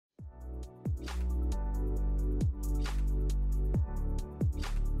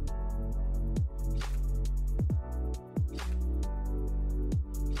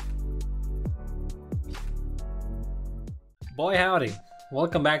Boy howdy!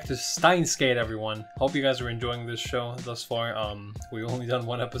 Welcome back to Steins, everyone. Hope you guys are enjoying this show thus far. We've only done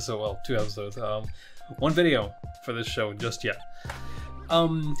one episode, well, 2 episodes. One video for this show just yet.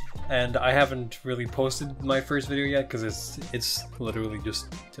 And I haven't really posted my first video yet because it's literally just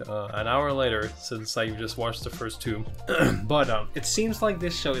an hour later since I just watched the first 2. But it seems like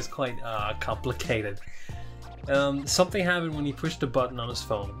this show is quite complicated. Something happened when he pushed a button on his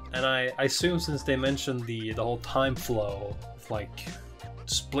phone, and I assume since they mentioned the whole time flow of like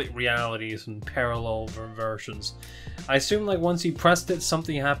split realities and parallel versions, I assume like once he pressed it,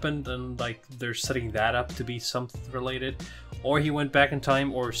 something happened, and like they're setting that up to be something related, or he went back in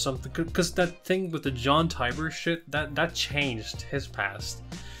time or something. Because that thing with the John Tiber shit, that changed his past.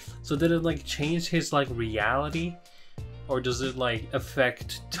 So did it like change his like reality, or does it like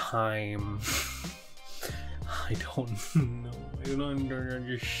affect time? I don't know. I don't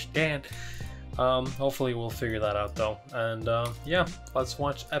understand. Hopefully we'll figure that out though. And yeah, let's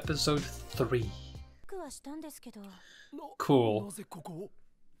watch episode 3. Cool.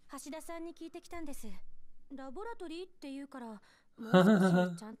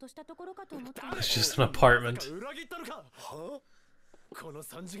 It's just an apartment.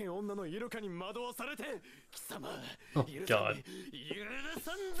 Oh god.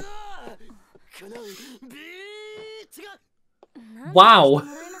 Wow.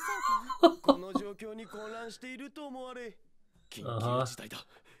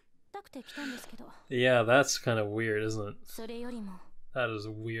 Yeah, that's kind of weird, isn't it? That is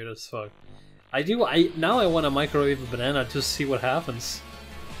weird as fuck. Now I want to microwave a banana to see what happens.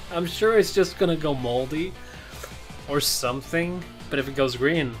 I'm sure it's just gonna go moldy or something, but if it goes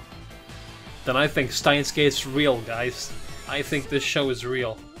green, then I think Steins is real, guys. I think this show is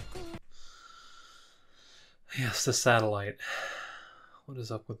real. Yes, the satellite. What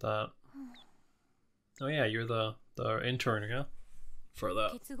is up with that? Oh yeah, you're the intern, yeah? For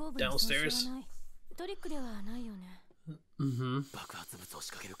the downstairs. Mm-hmm.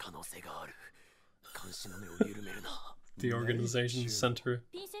 The organization center.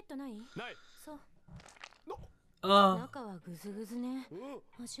 I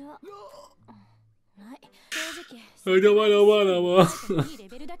don't wanna.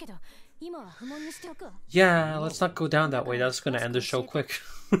 Yeah, let's not go down that way. That's gonna end the show quick.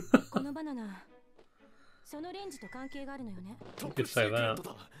 You could say that.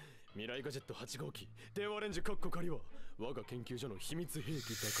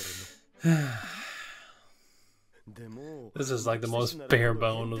 This is like the most bare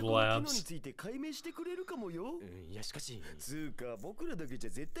bone of the labs.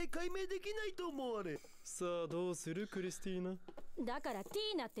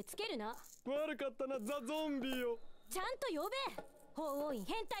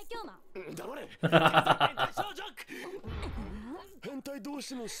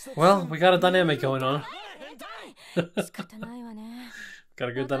 Well, we got a dynamic going on. Got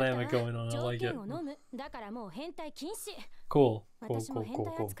a good dynamic going on, I like it. Cool. Cool.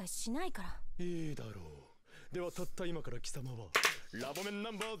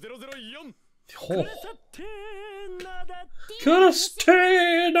 Oh.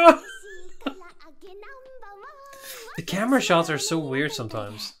 Christina! The camera shots are so weird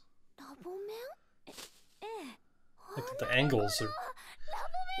sometimes. Like the angles are...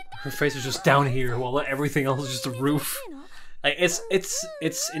 Her face is just down here while everything else is just a roof. Like, it's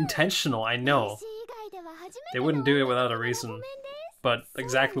intentional, I know. They wouldn't do it without a reason. But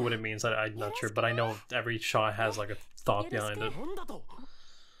exactly what it means, I'm not sure. But I know every shot has like a thought behind it.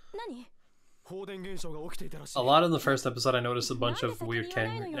 A lot in the first episode I noticed a bunch of weird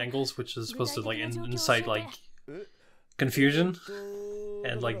angles, which is supposed to like incite like confusion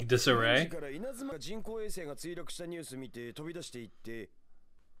and like disarray.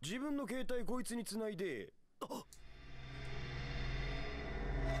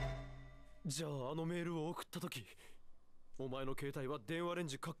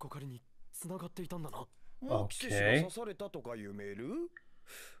 Okay.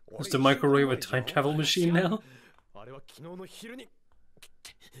 Is the microwave a time travel machine now?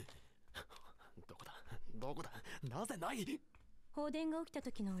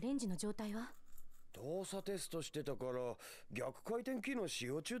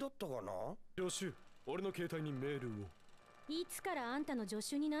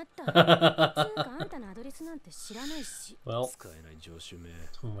 Well,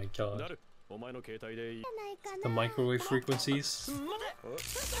 oh my god. The microwave frequencies.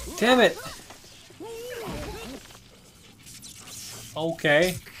 Damn it!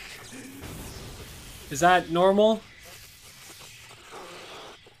 Okay. Is that normal?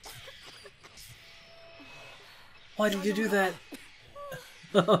 Why did you do that?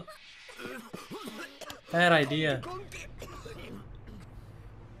 Bad idea.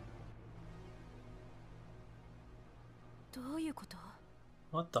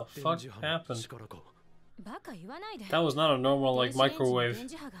 What the fuck happened? That was not a normal, like, microwave.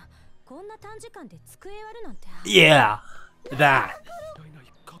 Yeah! That!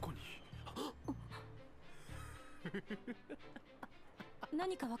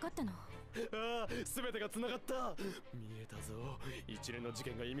 何か分かったの？ああ、すべてが繋がった。見えたぞ。一連の事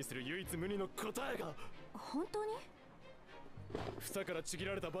件が意味する唯一無二の答えが。本当に？房からちぎ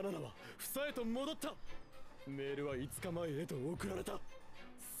られたバナナは房へと戻った。メールは5日前へと送られた。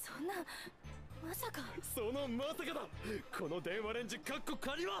そんな、まさか。そのまさかだ。この電話レンジカッコ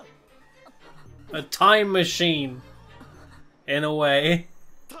仮は。A time machine, in a way.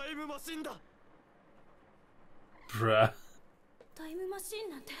 タイムマシンだ。Bruh. タイムマシン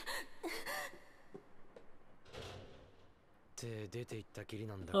なんて。って出て行ったきり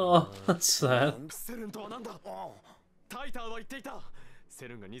なんだ。Oh, that's sad. セルンとはなんだ。タイターは言っていた。セ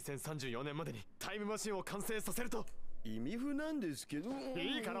ルンが2034年までにタイムマシンを完成させると。意味不なんですけど。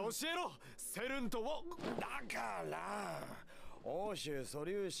いいから教えろ。セルンとは。だから欧州素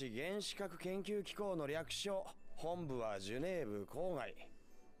粒子原子核研究機構の略称。本部はジュネーブ郊外。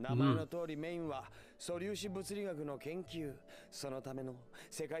名前の通りメインは素粒子物理学の研究。そのための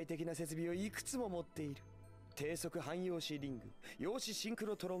世界的な設備をいくつも持っている。低速汎用子リング、陽子シンク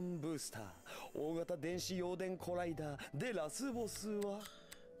ロトロンブースター、大型電子陽電コライダーでラスボスは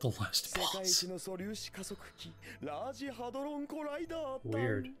The last 世界 boss. 一の素粒子加速器ラージハドロンコライダー。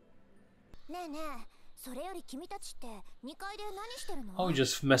 Weird. ねえねえ、それより君たちって2階で何してるの？ Oh,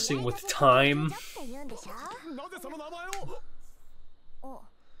 just messing with time. なぜその名前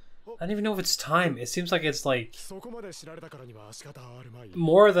を。 I don't even know if it's time. It seems like it's like そこまで知られたからには仕方あるまい。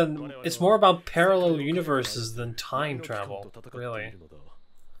 more than it's more about parallel universes than time travel. Really. At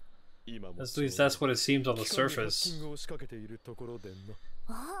least that's what it seems on the surface.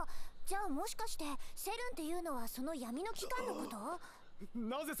 あ、じゃあもしかしてセルンっていうのはその闇の機関のこと？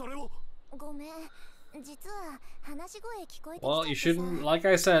なぜそれを？ごめん、実は話し声聞こえてきちゃってさ。 Well, you shouldn't, like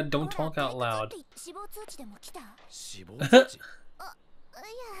I said, don't talk out loud. 死亡通知でも来た？死亡通知？い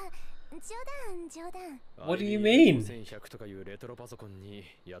や、冗談。 What do you mean? 1100とかいうレトロパソコンに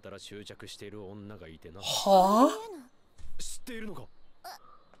やたら執着している女がいてな。Huh? 知っているのか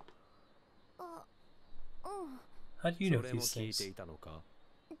？How do you know それも these 聞いて things? いたのか？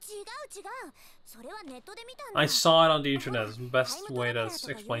違う。それはネットで見たんだ。 I saw it on the internet. It's the best way to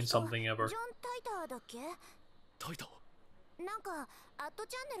explain something ever. ジョン・タイターだっけ？タイタなんかアット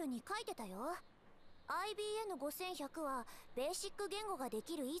チャンネルに書いてたよ。IBN5100 はベーシック言語がで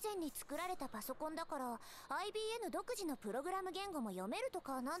きる以前に作られたパソコンだから IBN 独自のプログラム言語も読めると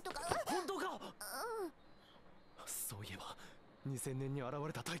かなんとか。本当か？そういえば2000年に現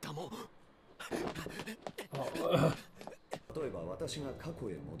れたタイタも。例えば私が過去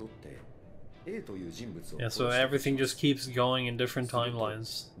へ戻って A という人物を Yeah, so everything just keeps going in different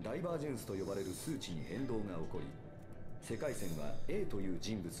timelines. ダイバージェンスと呼ばれる数値に変動が起こり世界線は A という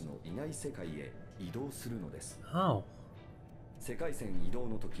人物のいない世界へ移動するのです。 Oh. 世界線移動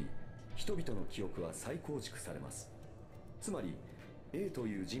の時人々の記憶は再構築されます。つまり A と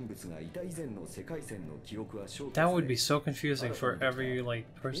いう人物がいた以前の世界線の記憶は消去さ That れ would be so confusing for every, like,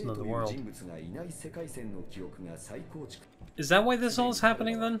 person in the A という world. 人物がいない世界線の記憶が再構築。 Is that why this all is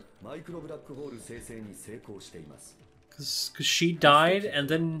happening then? マイクロブラックホール生成に成功しています。 Because she died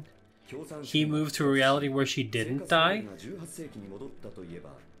and then he moved to a reality where she didn't die? 18世紀に戻ったといえ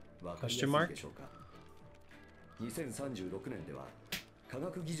ばわかりやすいでしょうか。2036年では科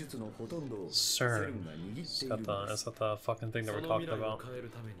学技術のほとんどをセル CERN. ンが握ってい Is る that ので the, す。 is that the fucking thing that we're talking about? 変える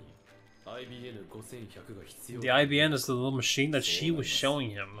ために IBN5100 が必要。 The IBN is the little machine that she was showing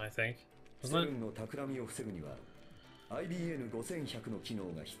him, I think. セ Wasn't ル it? ンの企みを防ぐには IBN5100 の機能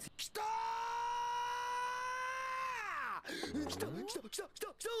が必要。きたー！来た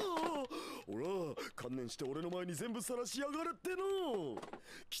ほら観念して俺の前に全部晒しやがれっての。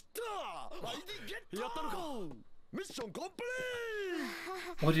来たー！ ID ゲット！やったのか？ミッションコンプリ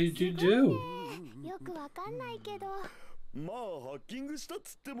ート！ What did you do? よくわかんないけど。まあハッキングしたっ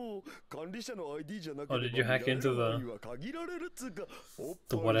つっても管理者の ID じゃなけ Oh, れ did you ば hack into the 見られる範囲は限られるっつうかおっ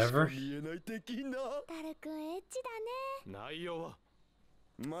the ぱいしか whatever? 見えない的な。タルくんエッチだね。内容は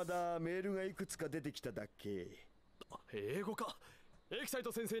まだメールがいくつか出てきただけ。英語か。エキサイ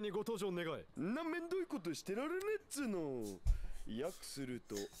ト先生にご登場願え。なめんどいことしてられねえっつうの。訳する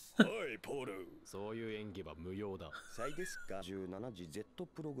とおいポールそういう演技は無用だ。さいですか17時 Z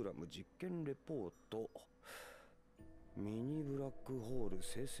プログラム実験レポート。ミニブラックホール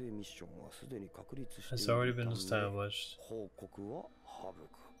生成ミッションはすでに確立してい Has る already been ため established. 報告は省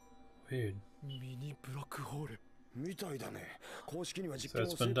く。 Weird. ミニブラックホールみたいだね。公式には実験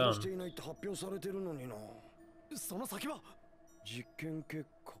So を it's been 成功 done. していないって発表されてるのにな。その先は実験結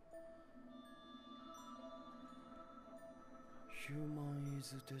果。ヒューマンイ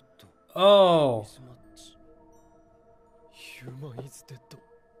ズデッド。 Oh! ミスマッチ。ヒューマンイズデッド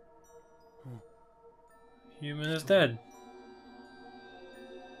Human is dead.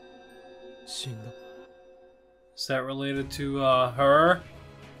 死んだ Is that related to her?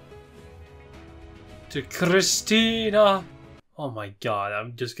 To Christina? Oh my god,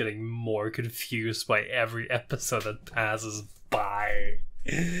 I'm just getting more confused by every episode that passes by.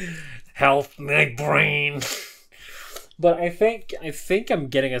 Help my brain. But I think I'm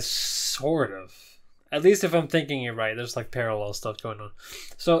getting a sort of. At least if I'm thinking it right, there's like parallel stuff going on.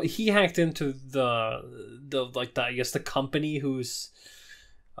 So he hacked into I guess the company who's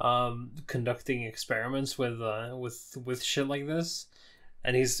conducting experiments with shit like this,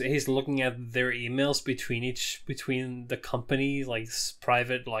 and he's looking at their emails between the company like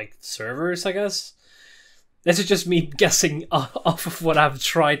private like servers, I guess. This is just me guessing off of what I've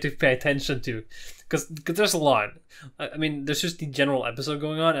tried to pay attention to, because there's a lot. I mean, there's just the general episode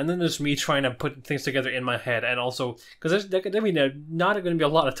going on, and then there's me trying to put things together in my head, and also because there's not going to be a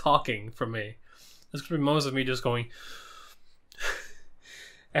lot of talking from me. There's going to be most of me just going,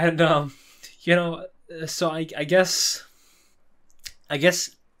 and you know, so I guess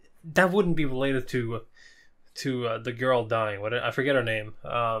that wouldn't be related to the girl dying. What I forget her name.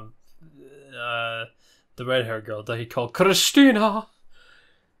 The red-haired girl that he called Christina.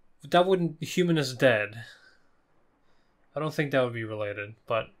 That wouldn't. Human is dead. I don't think that would be related,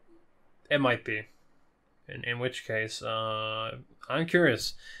 but it might be. In which case, I'm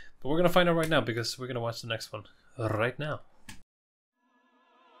curious. But we're gonna find out right now because we're gonna watch the next one right now.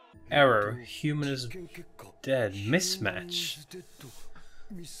 Error. Human is dead. Mismatch.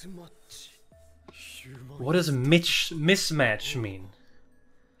 What does mismatch mean?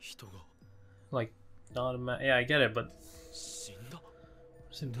 Like, not a yeah, I get it, but what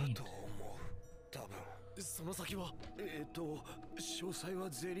does it mean? その先は詳細は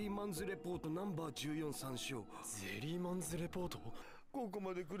ゼリーマンズレポートナンバー14参照。ゼリーマンズレポートここ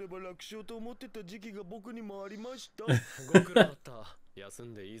まで来れば楽勝と思ってた時期が僕にもありました。ご苦労だった休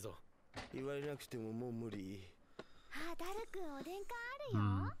んでいいぞ言われなくてももう無理。あ、ダル君おでんかあるよ。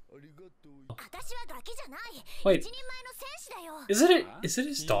ありがとう。私はガキじゃない。 Wait. 一人前の戦士だよ。Is it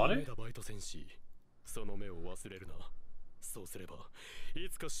his daughter? いい目だバイト戦士その目を忘れるなそうすればい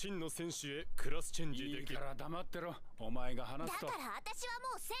つか真の戦士へクラスチェンジできる。いいから黙ってろ。お前が話すと。だから私は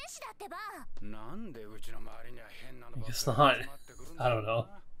もう戦士だってば。なんでうちの周りには変なのばっかり It's not. I don't know.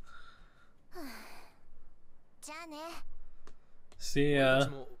 じゃあね。See ya.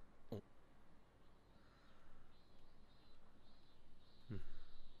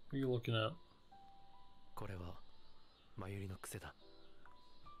 What are you looking at? これはマユリの癖だ。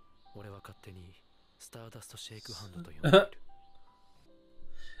俺は勝手にスターダストシェイクハンドと呼んでいる。I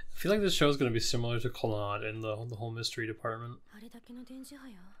feel like this show is going to be similar to Claude in the whole mystery department.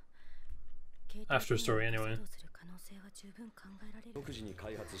 After story, anyway.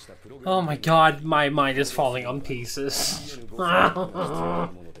 Oh my god, my mind is falling on pieces.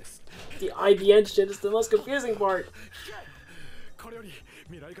 The IBN shit is the most confusing part. これより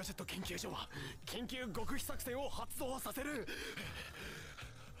未来ガジェット研究所は緊急極秘作戦を発動させる。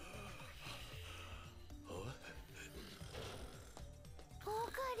オー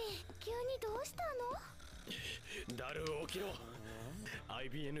カリ、急にどうしたの？ダル起きろ。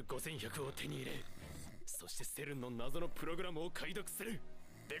IBN5100 を手に入れ、そしてセルンの謎のプログラムを解読する。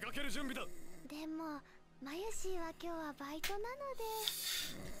出かける準備だ。でもマユシーは今日はバイトなの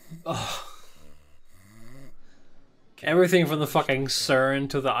で。Everything from the fucking CERN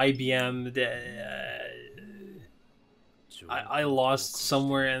to the IBM, I lost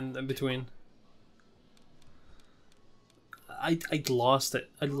somewhere in between. I lost it.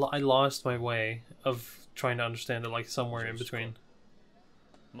 I lost my way of trying to understand it, like somewhere in between.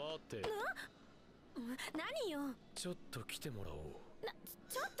 待って。何よ。ちょっと来てもらおう。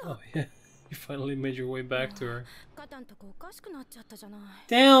ちょっと。 Oh yeah, you finally made your way back to her. カタンとこおかしくなっちゃったじゃない。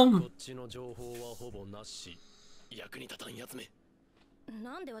Damn. こっちの情報はほぼなし。役に立たんやつめ。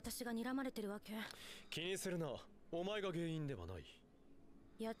なんで私が睨まれてるわけ？気にするな。お前が原因ではない。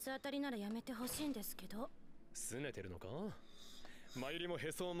八つ当たりならやめてほしいんですけど。拗ねてるのか？マユリも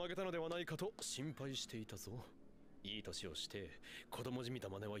へそを曲げたのではないかと心配していたぞ。いい年をして子供じみた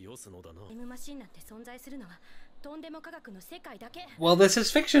真似はよすのだな。タイムマシンなんて存在するのは Well, this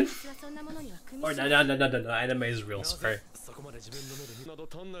is fiction. Or no, anime is real. Sorry. など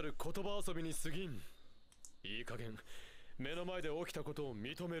単なる言葉遊びに過ぎん。いい加減目の前で起きたことを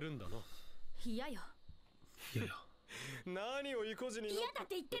認めるんだな。嫌よ。何を意固地になって。嫌だっ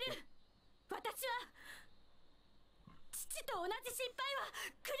て言ってる。私は父と同じ失敗は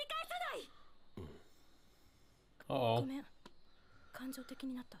繰り返さない。ごめん。感情的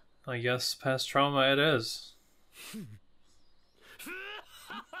になった。I guess past trauma it is.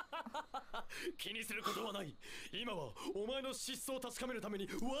 気にすることはない。今はお前の失踪を確かめるために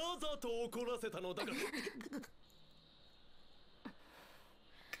わざと怒らせたのだか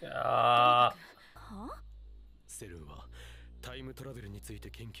ら。セルンはタイムトラベルについ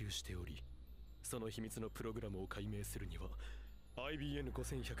て研究しており、その秘密のプログラムを解明するには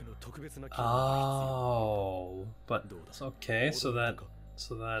IBN5100 の特別な機能が必要。but okay, so that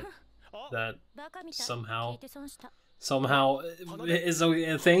somehow is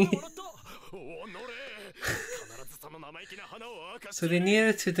a thing. So they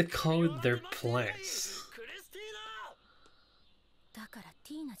needed to decode their plans. だから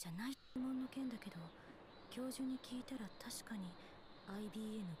ティーナじゃないものの件だけど、教授に聞いたら確かに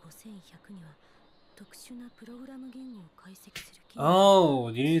IBN5100 には特殊なプログラム言語を解析する。Oh,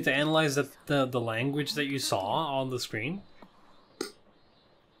 you need to analyze the language that you saw on the screen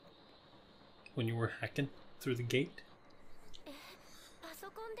when you were hacking through the gate. パソ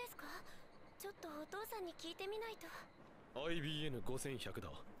コンですか？ちょっとお父さんに聞いてみないと。IBN5100 だ。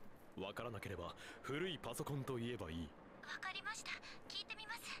わからなければ古いパソコンと言えばいい。わかりました。聞いてみ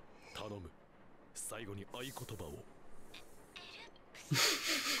ます。頼む。最後に合言葉を。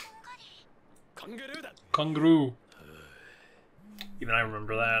カンガルーだ。Kangaroo. Even I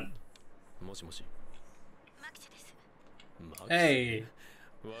remember that. もしもし。マキセです。Hey,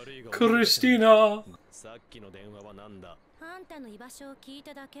 Christina. さっきの電話はなんだ。あんたの居場所を聞い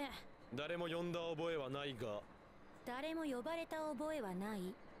ただけ。誰も呼んだ覚えはないが。誰も呼ばれた覚えはない。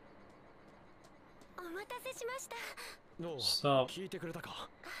お待たせしました。聞いてくれたか。は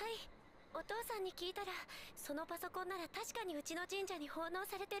い。お父さんに聞いたら、そのパソコンなら確かにうちの神社に奉納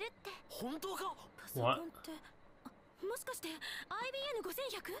されてるって。本当か？パソコンって、もしかして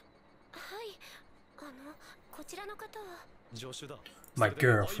IBN5100？ はい。こちらの方は助手だ。My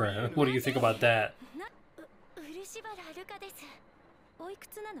girlfriend. What do you think about that? 漆原ルカです。おいく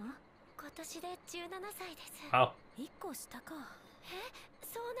つなの？今年で17歳です。How? 1個下か。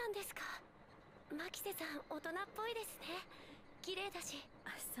そうなんですか。マキセさん大人っぽいですね。綺麗だし。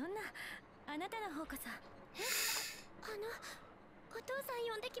そんな、あなたの方こそ。お父さん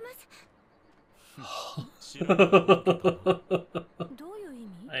呼んできます。どういう意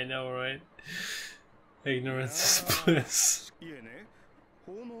味？ I know, right? Ignorance is bliss. いえね、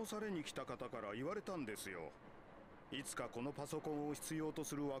奉納されに来た方から言われたんですよ。いつかこのパソコンを必要と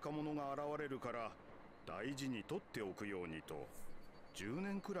する若者が現れるから大事に取っておくようにと。10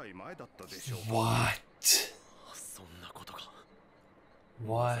年くらい前だったでしょう。What? そんなことか。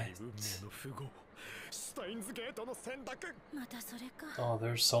What? 運命の符号。スタインズゲートの選択。またそれか。Oh,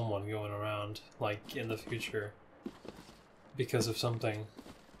 there's someone going around, like, in the future. Because of something.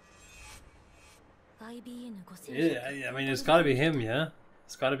 IBN5100. I mean, it's gotta be him, yeah?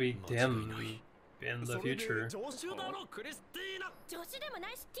 It's gotta be him in the future. 助手だろ、クリスティーナ。助手でもな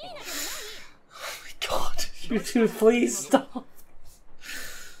いし、ティーナでもない。Oh my god, you two, please stop.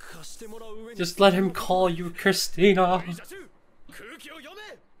 Just let him call you Christina. 空気を読め。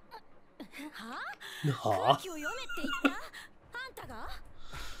空気を読めって言った？あんた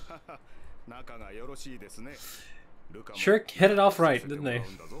が？仲がよろしいですね。Sure hit it off right, didn't they?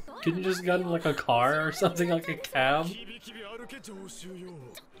 Couldn't you just got in like a car or something, like a cab?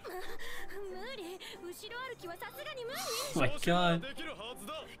 Oh my god.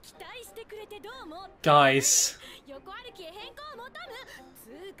 Guys.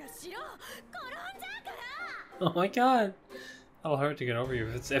 Oh my god. That'll hurt to get over you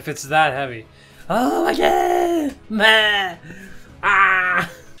if it's that heavy. Oh my god! Meh! Ah!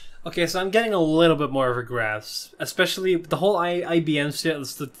 Okay, so I'm getting a little bit more of a grasp. Especially the whole IBM shit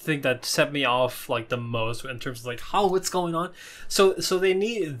is the thing that set me off like the most in terms of like what's going on. So they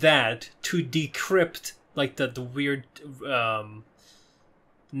need that to decrypt like the weird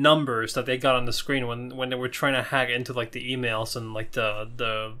numbers that they got on the screen when they were trying to hack into like the emails and like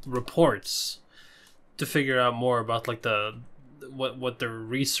the reports to figure out more about like what their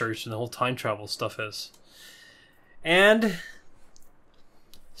research and the whole time travel stuff is. And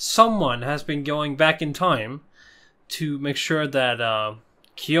someone has been going back in time to make sure that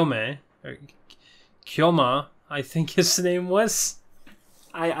Kiyoma, I think his name was,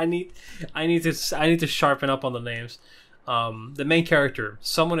 I need to sharpen up on the names. The main character,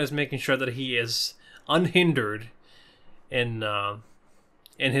 someone is making sure that he is unhindered in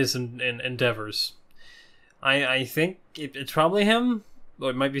his endeavors. I think it's probably him, or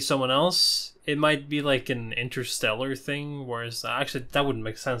it might be someone else. It might be like an interstellar thing, whereas actually that wouldn't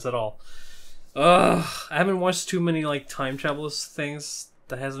make sense at all. I haven't watched too many like time travel things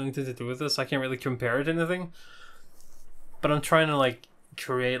that has anything to do with this. I can't really compare it to anything. But I'm trying to like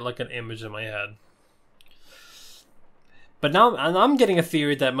create like an image in my head. But now I'm getting a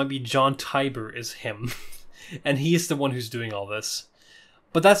theory that maybe John Tiber is him. And he's the one who's doing all this.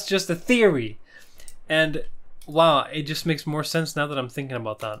 But that's just a theory. And wow, it just makes more sense now that I'm thinking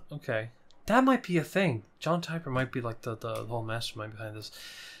about that. Okay. That might be a thing. John Tiber might be like the whole mastermind behind this.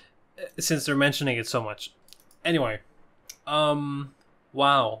 Since they're mentioning it so much. Anyway.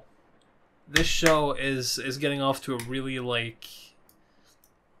 Wow. This show is getting off to a really like...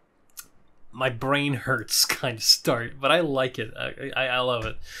 my brain hurts kind of start, but I like it. I love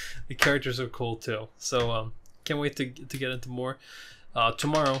it. The characters are cool too. So can't wait to get into more.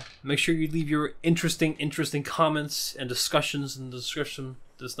 Tomorrow, make sure you leave your interesting comments and discussions in the description.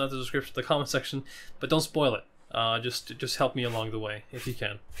 It's not the description, the comment section, but don't spoil it. Just help me along the way if you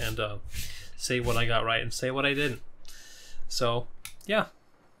can, and say what I got right and say what I didn't. So yeah,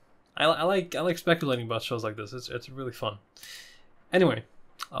 I like speculating about shows like this. It's really fun. Anyway,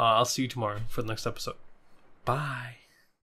 I'll see you tomorrow for the next episode. Bye.